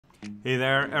Hey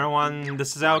there, everyone.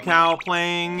 This is Cow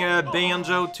playing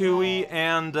Banjo-Tooie,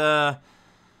 and alright,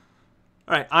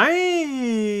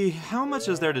 how much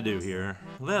is there to do here?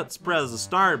 Let's press the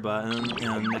start button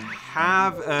and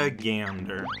have a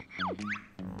gander.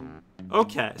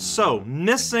 Okay, so,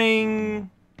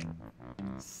 missing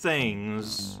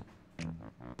things.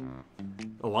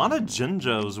 A lot of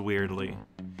jinjos, weirdly.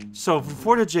 So,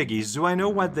 for the jiggies, do I know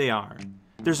what they are?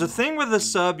 There's a thing with the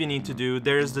sub you need to do.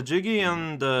 There's the jiggy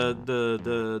and the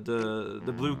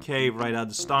blue cave right at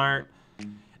the start.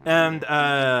 And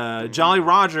Jolly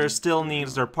Roger still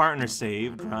needs their partner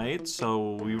saved, right?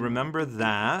 So we remember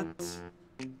that.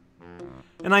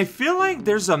 And I feel like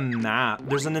there's a map.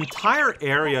 There's an entire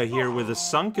area here with a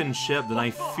sunken ship that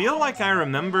I feel like I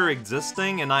remember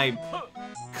existing, and I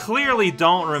clearly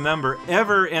don't remember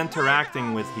ever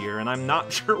interacting with here, and I'm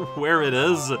not sure where it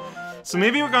is. So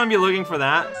maybe we're gonna be looking for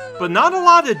that, but not a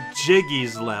lot of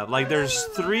jiggies left. Like, there's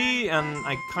 3, and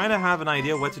I kind of have an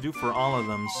idea what to do for all of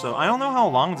them, so I don't know how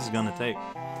long this is gonna take.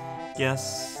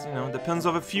 Guess, you know, it depends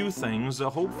on a few things.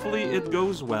 Hopefully it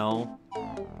goes well.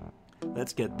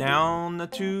 Let's get down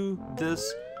to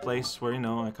this place where, you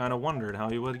know, I kind of wondered how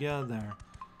you would get there.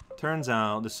 Turns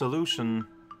out the solution,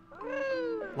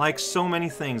 like so many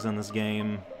things in this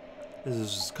game,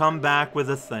 is just come back with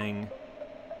a thing.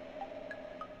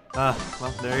 Well,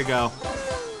 there you go.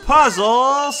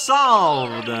 Puzzle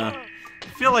solved! I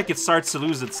feel like it starts to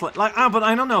lose its... but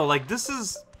I don't know, like, this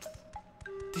is...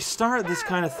 They start this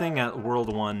kind of thing at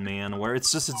World 1, man, where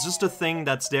it's just a thing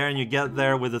that's there, and you get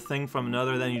there with a thing from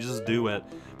another, then you just do it.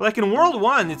 But, like, in World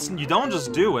 1, you don't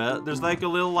just do it. There's, like, a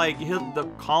little, like, hit the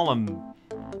column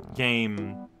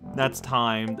game that's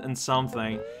timed and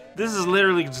something. This is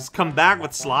literally just come back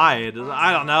with slide.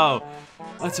 I don't know.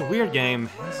 It's a weird game.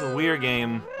 It's a weird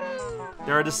game.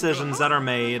 There are decisions that are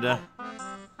made.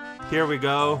 Here we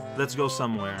go. Let's go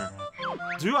somewhere.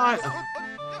 Do I...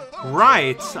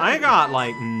 Right. I got,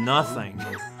 like, nothing.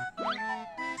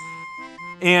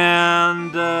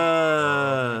 And,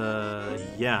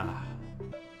 yeah.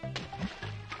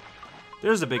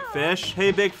 There's a big fish.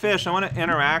 Hey, big fish, I want to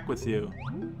interact with you.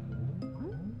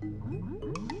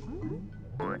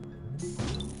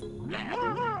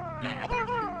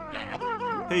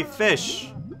 Hey, fish!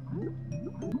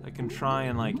 I can try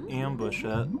and, like, ambush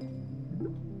it.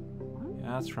 Yeah,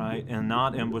 that's right. And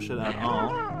not ambush it at all.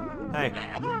 Hey.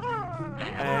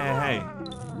 Hey, hey, hey.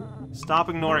 Stop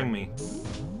ignoring me.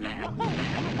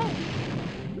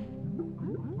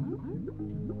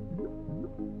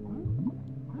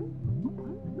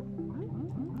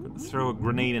 Throw a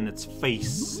grenade in its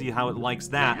face. See how it likes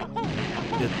that.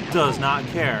 It does not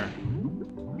care.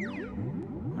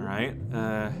 Alright,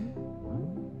 can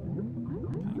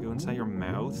I go inside your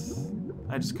mouth?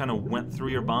 I just kind of went through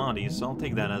your body, so I'll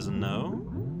take that as a no.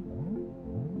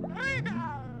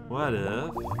 What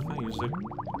if I use a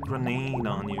grenade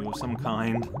on you of some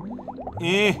kind?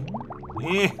 This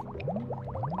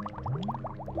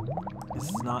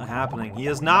is not happening. He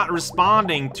is not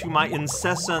responding to my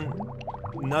incessant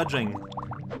nudging.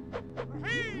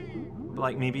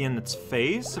 Like, maybe in its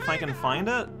face, if I can find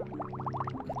it?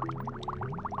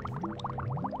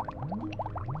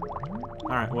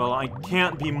 Alright, well, I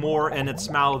can't be more in its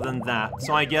mouth than that,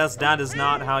 so I guess that is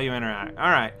not how you interact.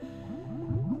 Alright.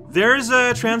 There's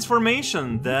a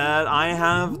transformation that I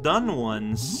have done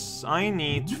once. I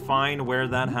need to find where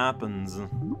that happens.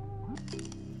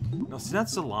 No, see,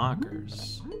 that's the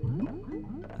lockers.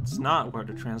 That's not where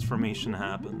the transformation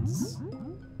happens.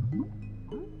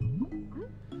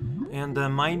 And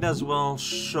might as well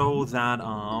show that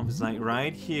off. It's like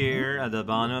right here at the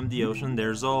bottom of the ocean,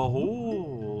 there's a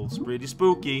hole. It's pretty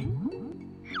spooky.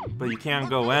 But you can't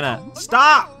go in it.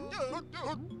 Stop!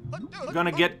 You're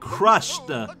gonna get crushed.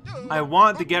 I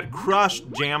want to get crushed,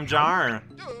 Jam Jar.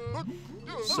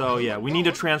 So yeah, we need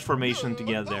a transformation to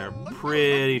get there.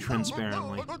 Pretty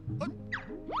transparently.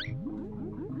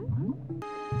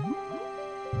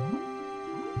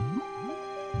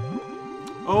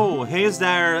 Oh, here's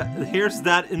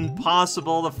that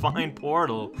impossible to find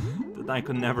portal that I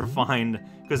could never find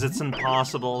because it's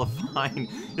impossible to find.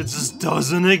 It just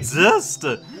doesn't exist.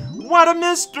 What a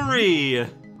mystery!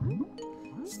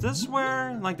 Is this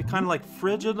where, like, the kind of like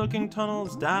frigid looking tunnel?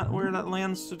 Is that where that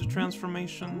lands to the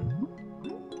transformation?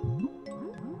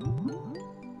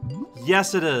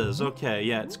 Yes, it is. Okay,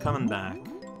 yeah, it's coming back.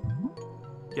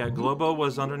 Yeah, Globo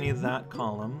was underneath that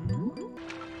column.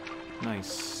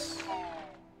 Nice.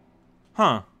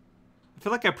 Huh. I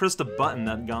feel like I pressed a button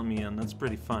that got me in. That's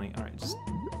pretty funny. Alright, just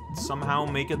somehow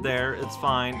make it there. It's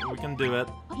fine. We can do it.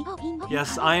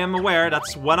 Yes, I am aware.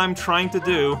 That's what I'm trying to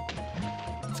do.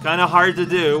 It's kind of hard to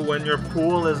do when your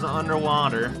pool is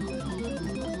underwater.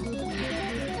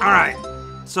 Alright,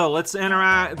 so let's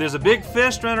interact. There's a big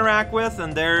fish to interact with,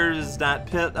 and there's that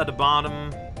pit at the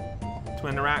bottom to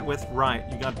interact with. Right,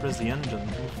 you gotta press the engine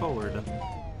to move forward.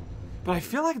 But I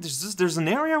feel like there's an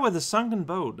area with a sunken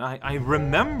boat. I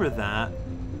remember that,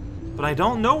 but I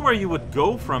don't know where you would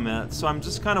go from it, so I'm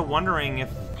just kind of wondering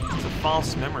if it's a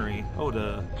false memory. Oh,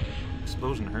 the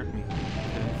explosion hurt me.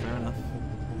 Okay, fair enough.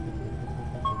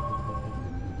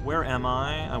 Where am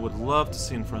I? I would love to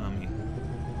see in front of me.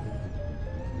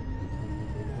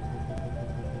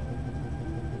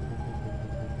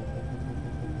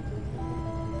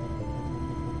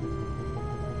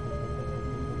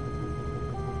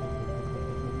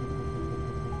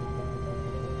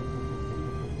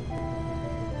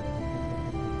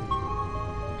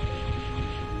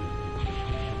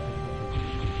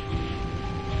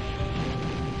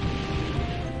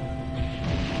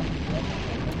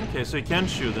 Okay, so you can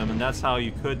shoot them, and that's how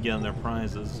you could get their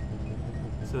prizes.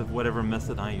 Instead of whatever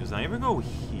method I use. I ever go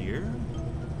here?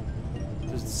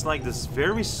 There's like this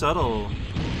very subtle...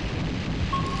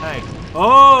 Hey.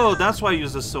 Oh, that's why I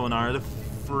use the sonar, to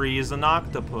freeze an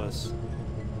octopus.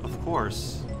 Of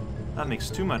course. That makes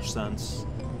too much sense.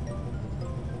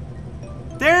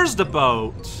 There's the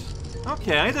boat!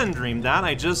 Okay, I didn't dream that.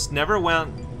 I just never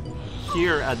went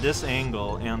here at this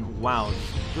angle, and wow,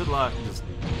 good luck just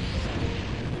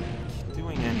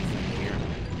doing anything here.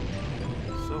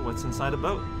 So what's inside a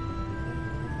boat?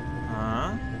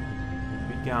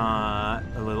 We got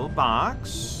a little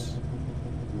box.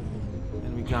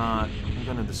 And we got... I'm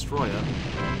gonna destroy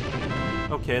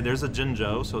it. Okay, there's a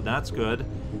jinjo, so that's good.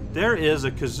 There is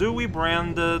a Kazooie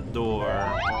branded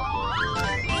door.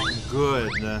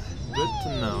 Good. Good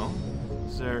to know.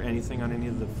 Is there anything on any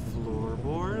of the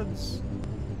floorboards?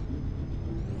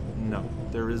 No,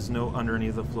 there is no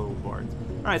underneath the floorboards.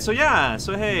 Alright, so yeah,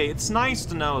 so hey, it's nice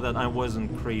to know that I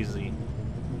wasn't crazy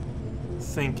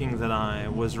thinking that I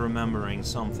was remembering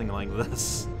something like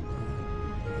this.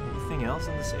 Anything else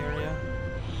in this area?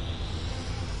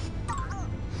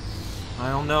 I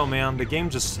don't know, man. The game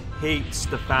just hates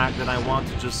the fact that I want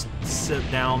to just sit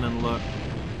down and look.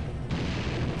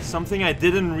 Something I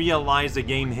didn't realize the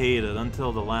game hated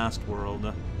until the last world.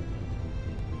 I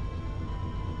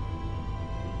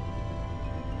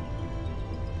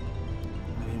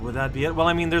mean, would that be it? Well,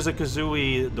 I mean, there's a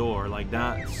Kazooie door. Like,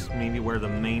 that's maybe where the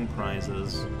main prize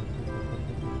is.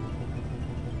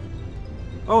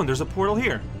 Oh, and there's a portal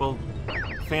here. Well,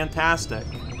 fantastic.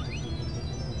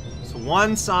 So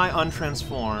once I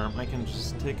untransform, I can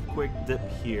just take a quick dip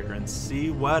here and see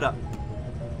what up.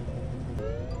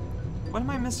 What am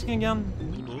I missing again?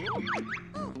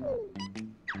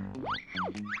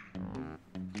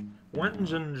 One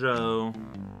jinjo.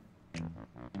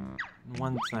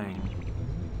 One thing.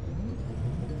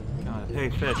 God, hey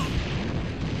fish.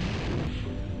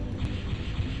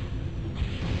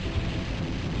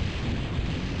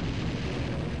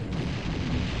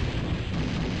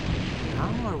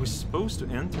 How are we supposed to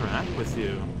interact with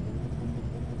you?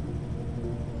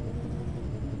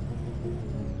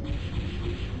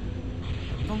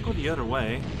 Don't go the other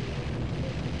way.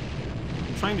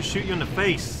 I'm trying to shoot you in the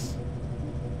face.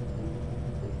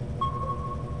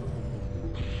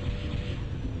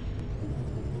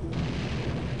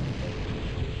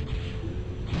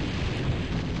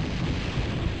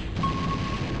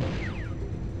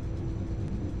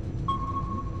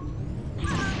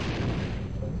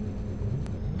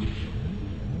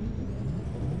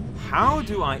 How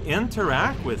do I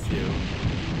interact with you?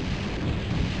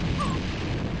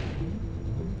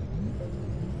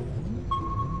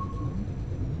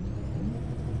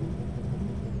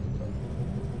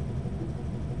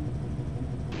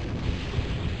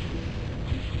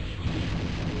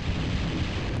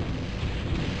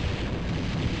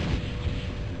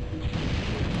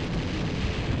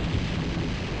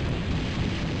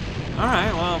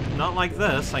 Alright, well, not like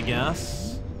this, I guess.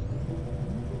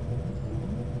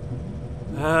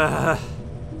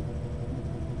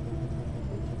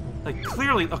 Like,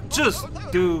 clearly, oh, just,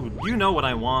 dude, you know what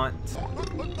I want.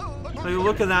 Like,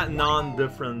 look at that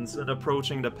non-difference in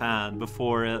approaching the pad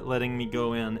before it letting me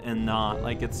go in and not.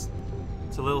 Like, it's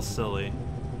a little silly.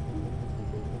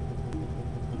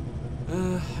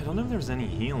 I don't know if there's any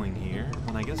healing here,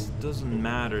 and I guess it doesn't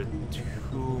matter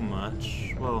too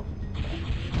much. Well,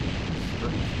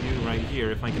 you right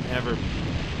here, if I can ever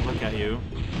look at you.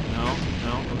 No,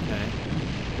 no, okay.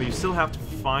 But you still have to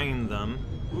find them.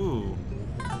 Ooh,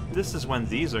 this is when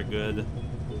these are good.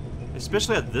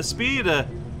 Especially at this speed,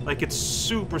 like it's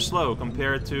super slow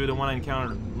compared to the one I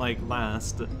encountered like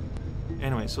last.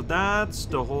 Anyway, so that's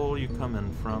the hole you come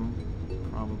in from,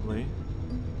 probably.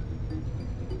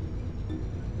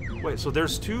 Wait, so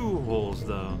there's 2 holes,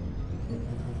 though.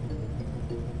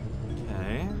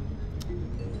 Okay.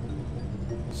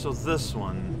 So this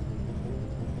one.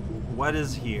 What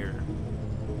is here?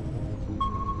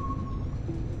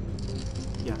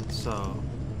 Yeah, so...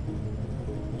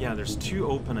 yeah, there's 2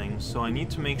 openings, so I need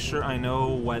to make sure I know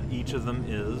what each of them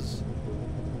is.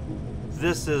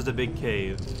 This is the big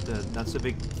cave. That's the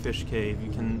big fish cave.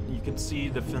 You can see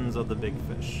the fins of the big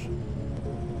fish.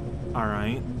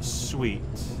 Alright, sweet.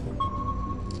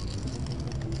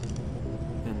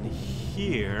 And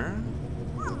here...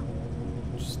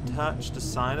 just touch the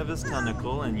side of his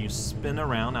tentacle and you spin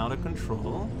around out of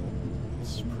control.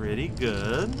 It's pretty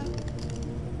good.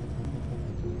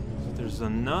 So there's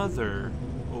another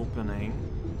opening.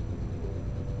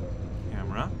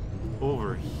 Camera.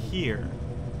 Over here.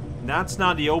 That's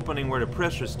not the opening where the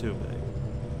pressure's too big.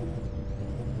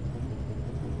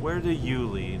 Where do you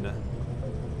lead?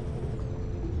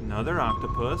 Another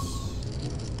octopus.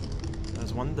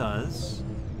 As one does.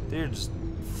 They're just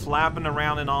flapping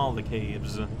around in all the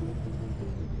caves.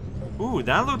 Ooh,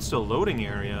 that loads to a loading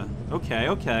area. Okay,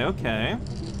 okay, okay.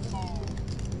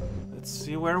 Let's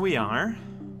see where we are.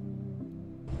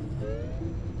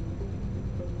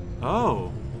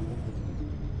 Oh.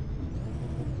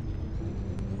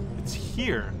 It's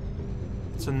here.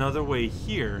 It's another way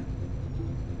here.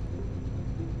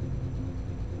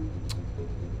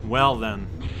 Well then.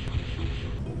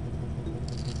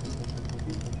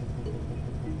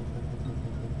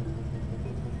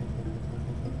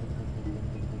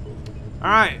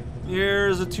 Alright,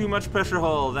 here's a too much pressure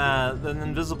hole that an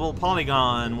invisible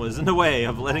polygon was in the way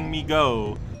of letting me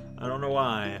go. I don't know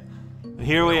why. But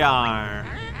here we are.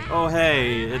 Oh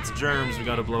hey, it's germs we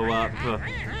gotta blow up.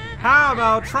 How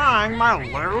about trying my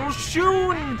little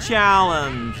shooting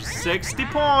challenge? 60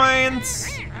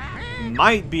 points!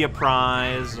 Might be a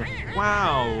prize.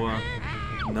 Wow.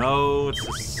 No, it's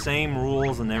the same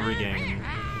rules in every game.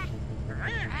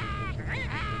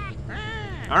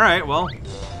 Alright, well.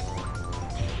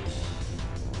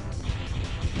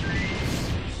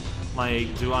 Like,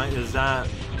 is that...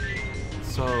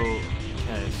 so,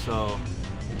 okay, so...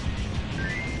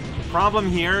 the problem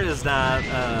here is that,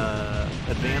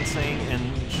 advancing and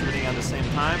shooting at the same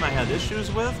time I had issues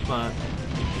with, but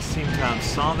you seem to have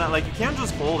solved that. Like, you can't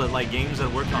just hold it like games that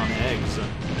work on eggs.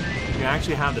 You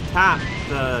actually have to tap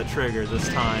the trigger this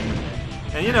time.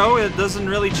 And, you know, it doesn't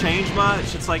really change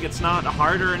much. It's like, it's not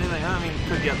harder or anything. I mean, it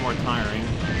could get more tiring.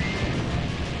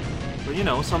 But, you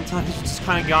know, sometimes you just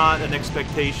kind of got an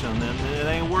expectation and it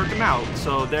ain't working out.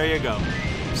 So, there you go.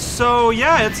 So,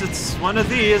 yeah, it's one of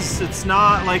these. It's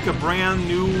not like a brand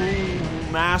new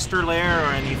master lair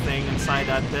or anything inside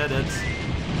that pit.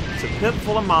 It's a pit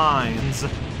full of mines.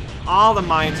 All the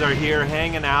mines are here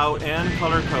hanging out and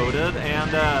color-coded,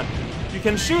 and you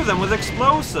can shoot them with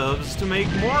explosives to make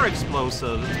more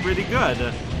explosives. It's pretty good.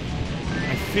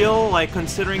 I feel like,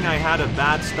 considering I had a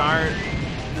bad start,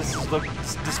 this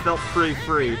felt pretty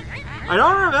free. I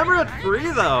don't remember it free,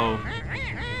 though.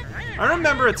 I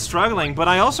remember it struggling, but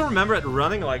I also remember it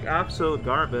running like absolute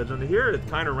garbage, and here it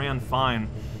kind of ran fine.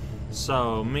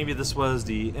 So maybe this was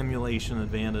the emulation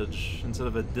advantage instead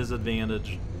of a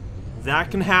disadvantage. That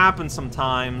can happen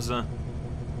sometimes.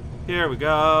 Here we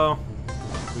go.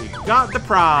 We got the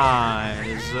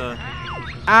prize.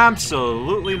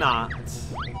 Absolutely not.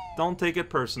 Don't take it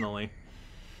personally.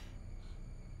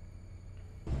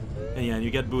 And yeah, you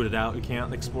get booted out. You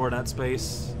can't explore that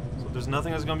space. So there's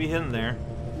nothing that's going to be hidden there.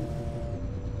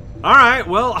 Alright,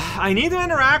 well, I need to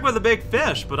interact with a big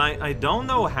fish, but I don't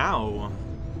know how.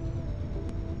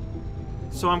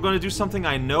 So I'm going to do something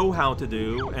I know how to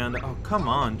do, and oh, come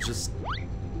on, just...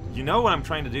 you know what I'm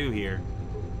trying to do here.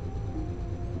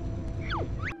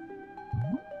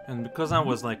 And because I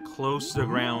was, like, close to the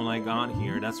ground when I got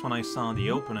here, that's when I saw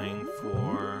the opening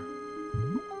for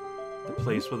the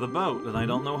place with the boat. And I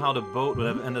don't know how the boat would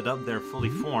have ended up there fully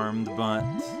formed, but...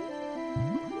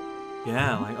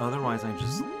 yeah, like, otherwise I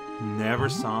just never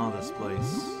saw this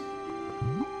place.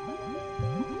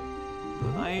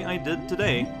 But I did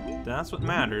today. That's what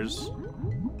matters.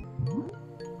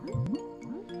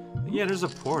 Yeah, there's a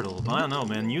portal, but I don't know,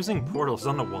 man. Using portals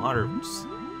on the water just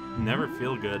never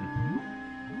feel good.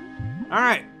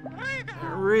 Alright.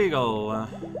 Regal.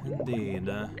 Indeed.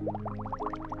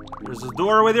 There's a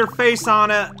door with your face on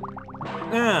it.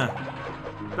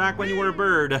 Back when you were a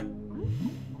bird.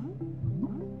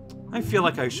 I feel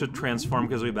like I should transform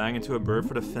because we bang into a bird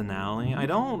for the finale. I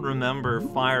don't remember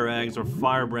fire eggs or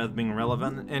fire breath being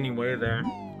relevant anyway there.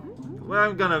 Well,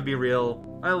 I'm gonna be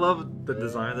real. I love the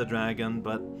design of the dragon,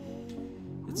 but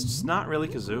It's just not really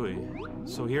Kazooie.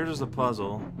 So here's the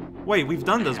puzzle. Wait, we've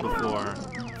done this before.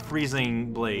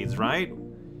 Freezing blades, right?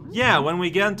 Yeah, when we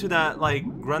get into that, like,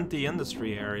 grunty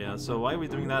industry area. So why are we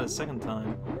doing that a second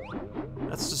time?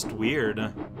 That's just weird.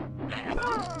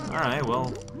 Alright,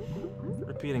 well,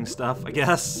 repeating stuff, I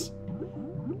guess.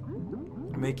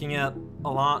 Making it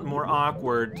a lot more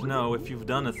awkward to know if you've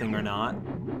done a thing or not.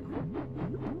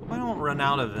 I don't run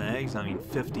out of eggs. I mean,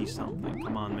 50-something.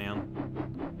 Come on, man.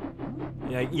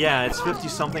 Yeah, it's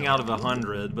 50-something out of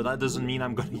 100, but that doesn't mean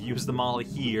I'm going to use them all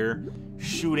here,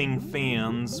 shooting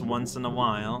fans once in a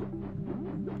while.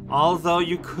 Although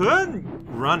you could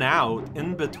run out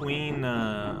in between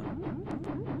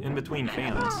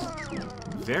fans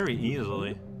very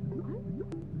easily.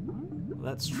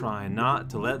 Let's try not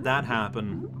to let that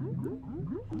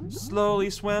happen. Slowly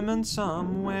swimming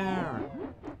somewhere.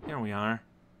 Here we are.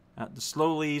 At the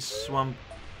slowly swamp.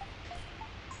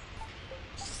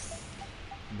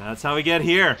 That's how we get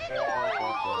here.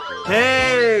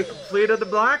 Hey, completed the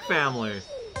Black family.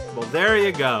 Well, there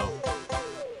you go.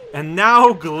 And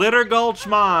now Glitter Gulch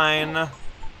Mine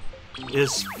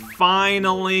is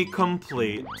finally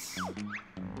complete.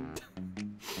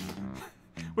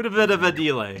 With a bit of a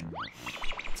delay.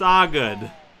 It's all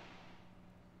good.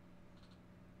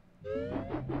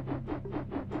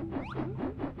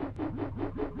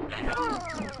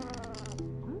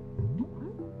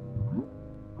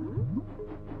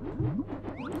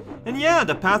 And yeah,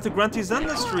 the path to Grunty's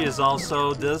Industry is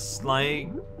also this, like,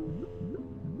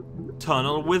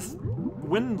 tunnel with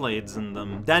wind blades in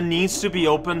them that needs to be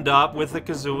opened up with a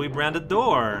Kazooie branded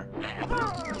door.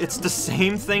 It's the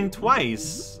same thing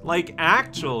twice. Like,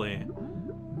 actually.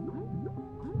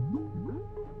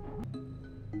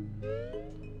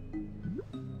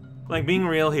 Like, being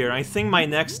real here, I think my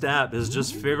next step is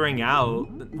just figuring out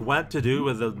what to do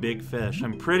with the big fish.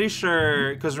 I'm pretty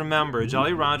sure, because remember,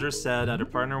 Jolly Roger said that her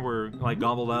partner were, like,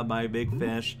 gobbled up by a big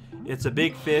fish. It's a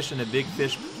big fish in a big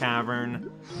fish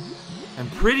cavern. I'm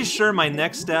pretty sure my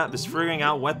next step is figuring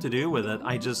out what to do with it.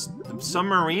 The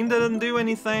submarine didn't do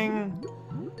anything.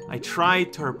 I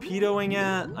tried torpedoing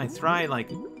it. I tried, like,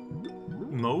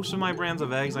 most of my brands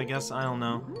of eggs, I guess. I don't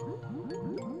know.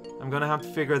 I'm gonna have to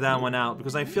figure that one out,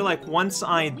 because I feel like once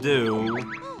I do,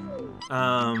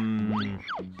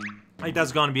 like,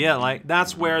 that's gonna be it. Like,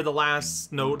 that's where the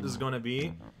last note is gonna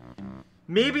be.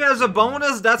 Maybe as a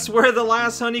bonus, that's where the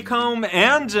last honeycomb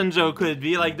and jinjo could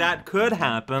be. Like, that could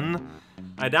happen.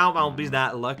 I doubt I'll be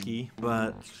that lucky,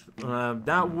 but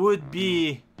that would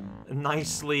be a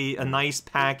nice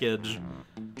package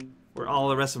where all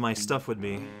the rest of my stuff would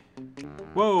be.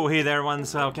 Whoa, hey there, one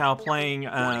cow playing,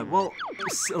 well,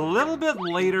 a little bit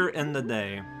later in the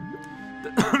day.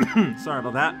 Sorry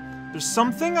about that. There's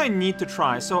something I need to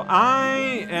try. So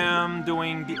I am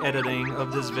doing the editing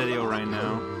of this video right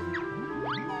now.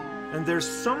 And there's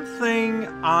something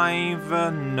I've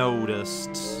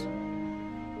noticed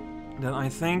that I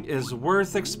think is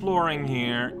worth exploring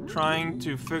here, trying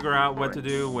to figure out what to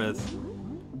do with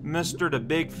Mr. the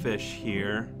Big Fish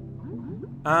here.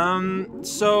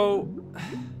 So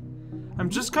I'm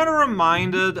just kind of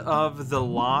reminded of the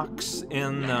locks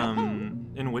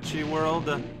in Witchy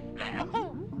World.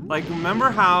 Like,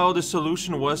 remember how the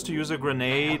solution was to use a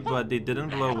grenade, but they didn't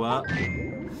blow up?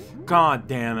 God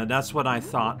damn it, that's what I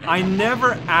thought. I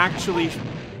never actually...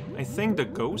 I think the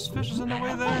ghost fish is in the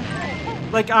way there?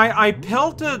 Like, I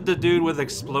pelted the dude with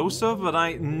explosive, but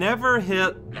I never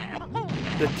hit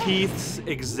the teeth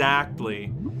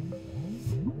exactly.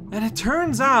 And it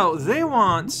turns out they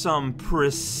want some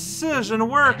precision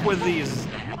work with these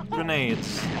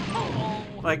grenades.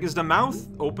 Like, is the mouth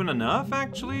open enough,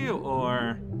 actually,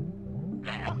 or...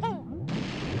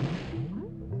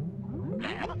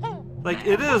 Like,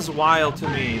 it is wild to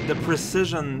me, the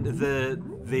precision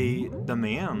they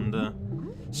demand.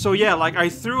 So yeah, like, I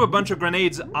threw a bunch of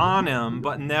grenades on him,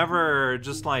 but never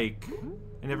just, like...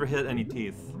 I never hit any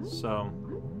teeth, so...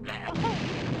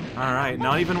 Alright,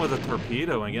 not even with a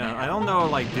torpedo again. I don't know,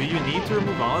 like, do you need to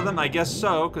remove all of them? I guess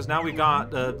so, because now we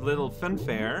got a little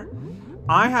fanfare.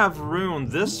 I have ruined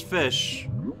this fish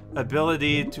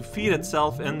ability to feed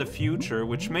itself in the future,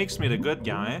 which makes me the good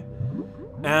guy.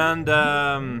 And,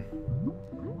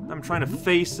 I'm trying to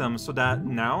face him so that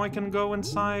now I can go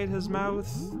inside his mouth.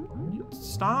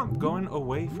 Stop going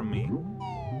away from me,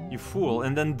 you fool.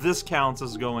 And then this counts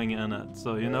as going in it,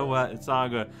 so you know what? It's all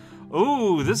good.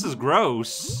 Ooh, this is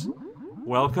gross.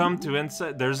 Welcome to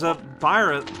inside. There's a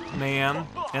pirate man,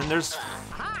 and there's...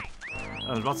 I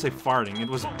was about to say farting. It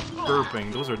was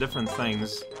burping. Those are different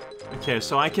things. Okay,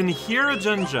 so I can hear a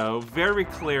jinjo very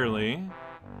clearly.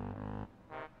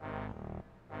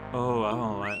 Oh, I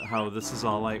don't like how this is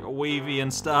all like wavy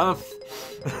and stuff.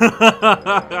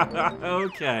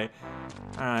 Okay.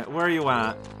 Alright, where are you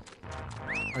at?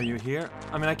 Are you here?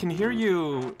 I mean, I can hear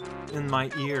you in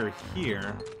my ear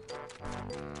here.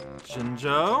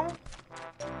 Jinjo?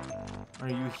 Are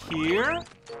you here?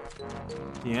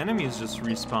 The enemies just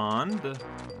respawned.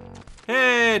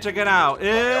 Hey, check it out.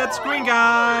 It's Green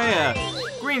Guy!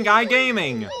 Green Guy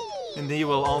Gaming! And he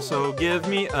will also give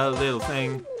me a little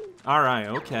thing. Alright,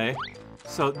 okay.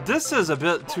 So this is a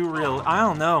bit too real. I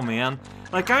don't know, man.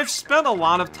 Like, I've spent a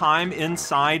lot of time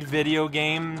inside video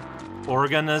game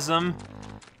organism.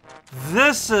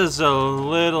 This is a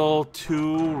little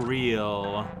too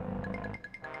real.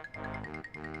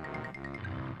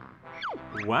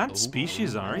 What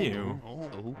species are you?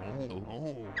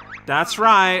 That's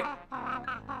right.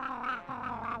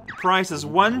 The price is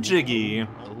 1 jiggy.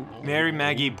 Mary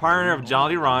Maggie, partner of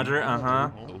Jolly Roger,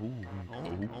 The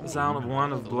sound of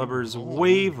one of Blubber's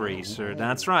Wave Racer.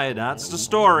 That's right, that's the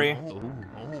story.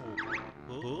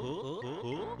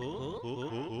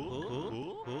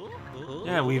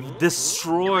 Yeah, we've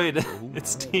destroyed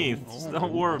its teeth. Just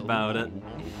don't worry about it.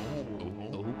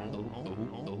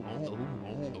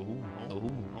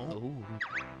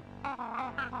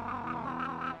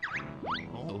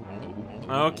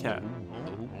 Okay.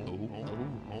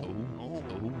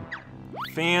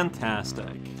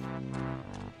 Fantastic.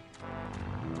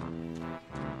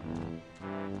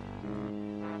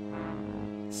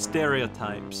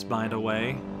 Stereotypes, by the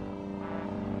way.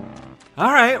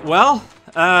 Alright, well,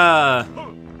 that's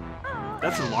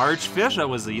a large fish I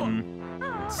was eating.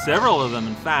 Several of them,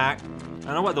 in fact. I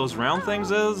don't know what those round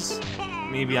things is.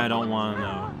 Maybe I don't want to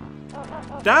know.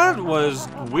 That was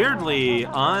weirdly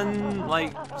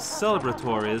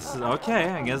celebratory. Okay,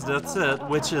 I guess that's it.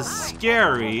 Which is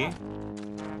scary.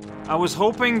 I was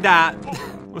hoping that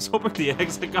the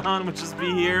hexagon would just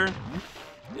be here.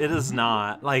 It is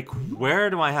not. Like, where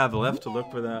do I have left to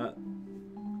look for that?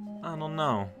 I don't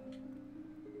know.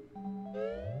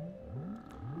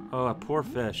 Oh, a poor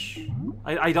fish.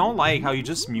 I don't like how you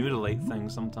just mutilate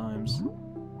things sometimes.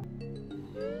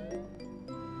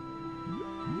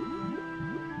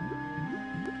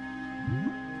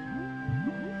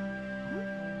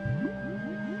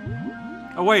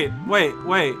 Oh, wait.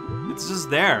 It's just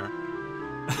there.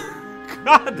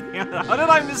 God damn it, how did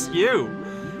I miss you?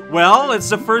 Well, it's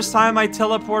the first time I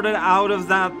teleported out of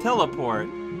that teleport.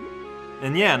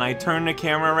 And yeah, and I turned the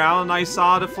camera around and I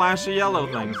saw the flash of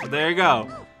yellow thing. So there you go.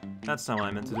 That's not what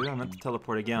I meant to do. I meant to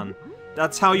teleport again.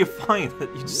 That's how you find it.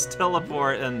 You just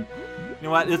teleport and... You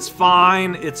know what? It's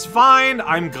fine. It's fine.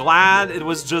 I'm glad it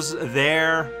was just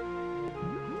there.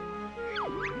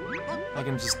 I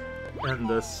can just end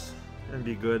this and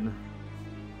be good.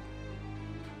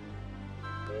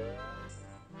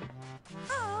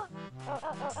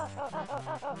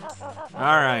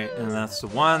 Alright, and that's the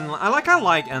one. I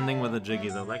like ending with a jiggy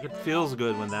though. Like, it feels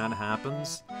good when that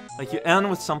happens. Like, you end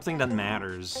with something that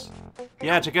matters.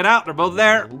 Yeah, check it out. They're both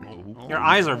there. Your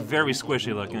eyes are very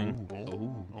squishy looking.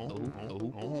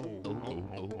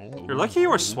 You're lucky you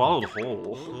were swallowed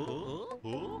whole.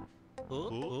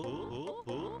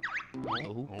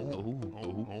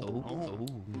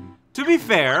 To be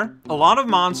fair, a lot of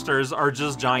monsters are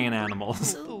just giant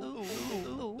animals.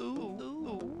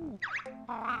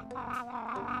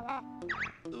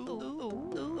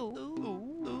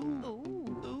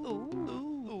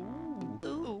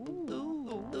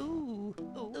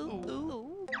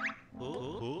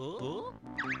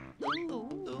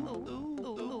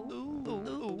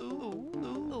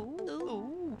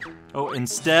 Oh,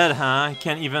 instead, huh?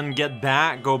 Can't even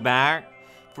go back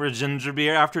for a ginger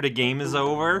beer after the game is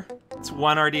over? It's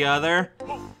one or the other?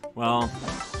 Well,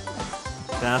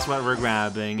 that's what we're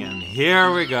grabbing, and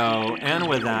here we go. And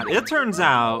with that, it turns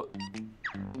out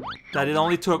that it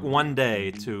only took 1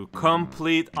 day to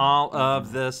complete all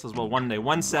of this as well. 1 day,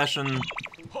 1 session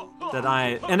that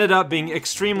I ended up being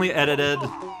extremely edited.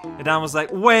 And I was like,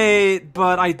 wait,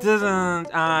 but I didn't,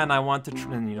 and I want to,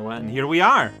 and you know what, and here we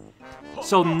are.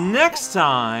 So next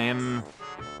time,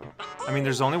 I mean,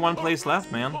 there's only one place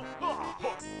left, man.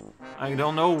 I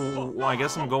don't know, I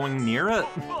guess I'm going near it.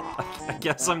 I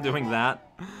guess I'm doing that.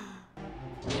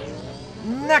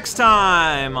 Next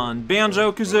time on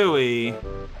Banjo-Kazooie,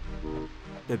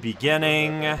 the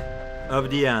beginning of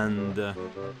the end.